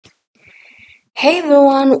Hey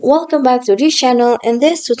everyone, welcome back to this channel. In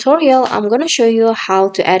this tutorial, I'm gonna show you how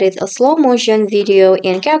to edit a slow motion video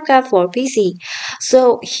in CapCut for PC.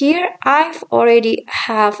 So here I've already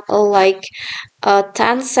have a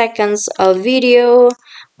 10 seconds of video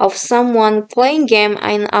of someone playing game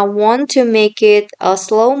and I want to make it a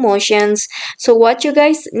slow motions. So what you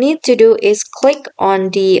guys need to do is click on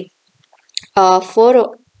the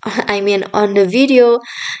photo on the video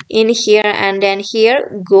in here, and then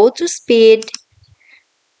here go to speed.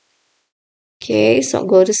 Okay, so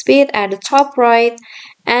go to speed at the top right,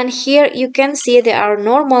 and here you can see there are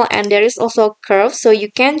normal and there is also curve, so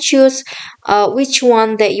you can choose which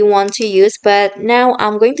one that you want to use. But now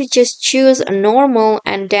I'm going to just choose a normal,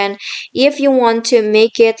 and then if you want to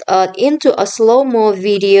make it into a slow-mo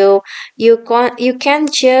video, you can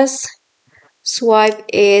just swipe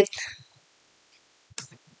it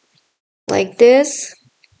like this.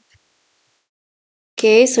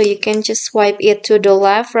 Okay, so you can just swipe it to the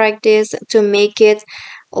left like this to make it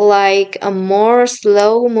like a more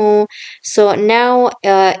slow-mo. So now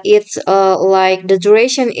it's like the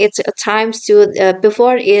duration, it's times to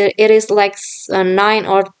before it is like 9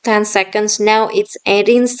 or 10 seconds. Now it's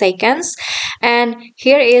 18 seconds, and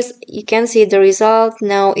here is you can see the result.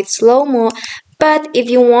 Now it's slow-mo. But if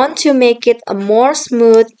you want to make it more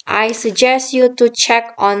smooth, I suggest you to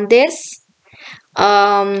check on this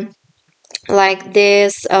like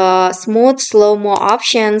this smooth slow-mo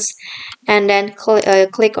options, and then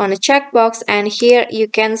click on the checkbox, and here you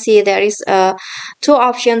can see there is two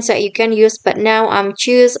options that you can use, but now I'm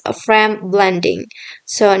choose a frame blending.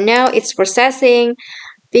 So now it's processing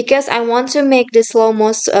because I want to make the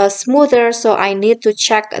slow-mo smoother, so I need to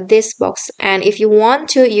check this box. And if you want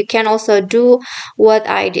to, you can also do what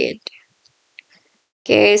I did.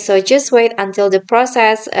 Okay, so just wait until the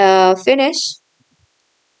process finish.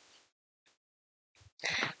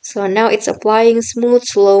 So now it's applying smooth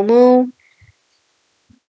slow-mo.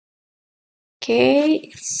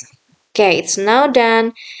 Okay, it's now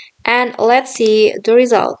done, and let's see the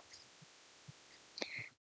result.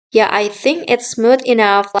 Yeah, I think it's smooth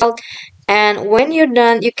enough, and when you're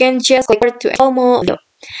done you can just click to slow-mo video.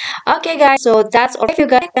 Okay guys, so that's all. If you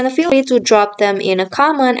guys can, feel free to drop them in a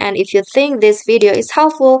comment, and if you think this video is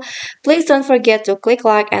helpful, please don't forget to click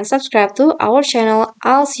like and subscribe to our channel.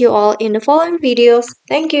 I'll see you all in the following videos.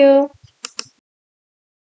 Thank you.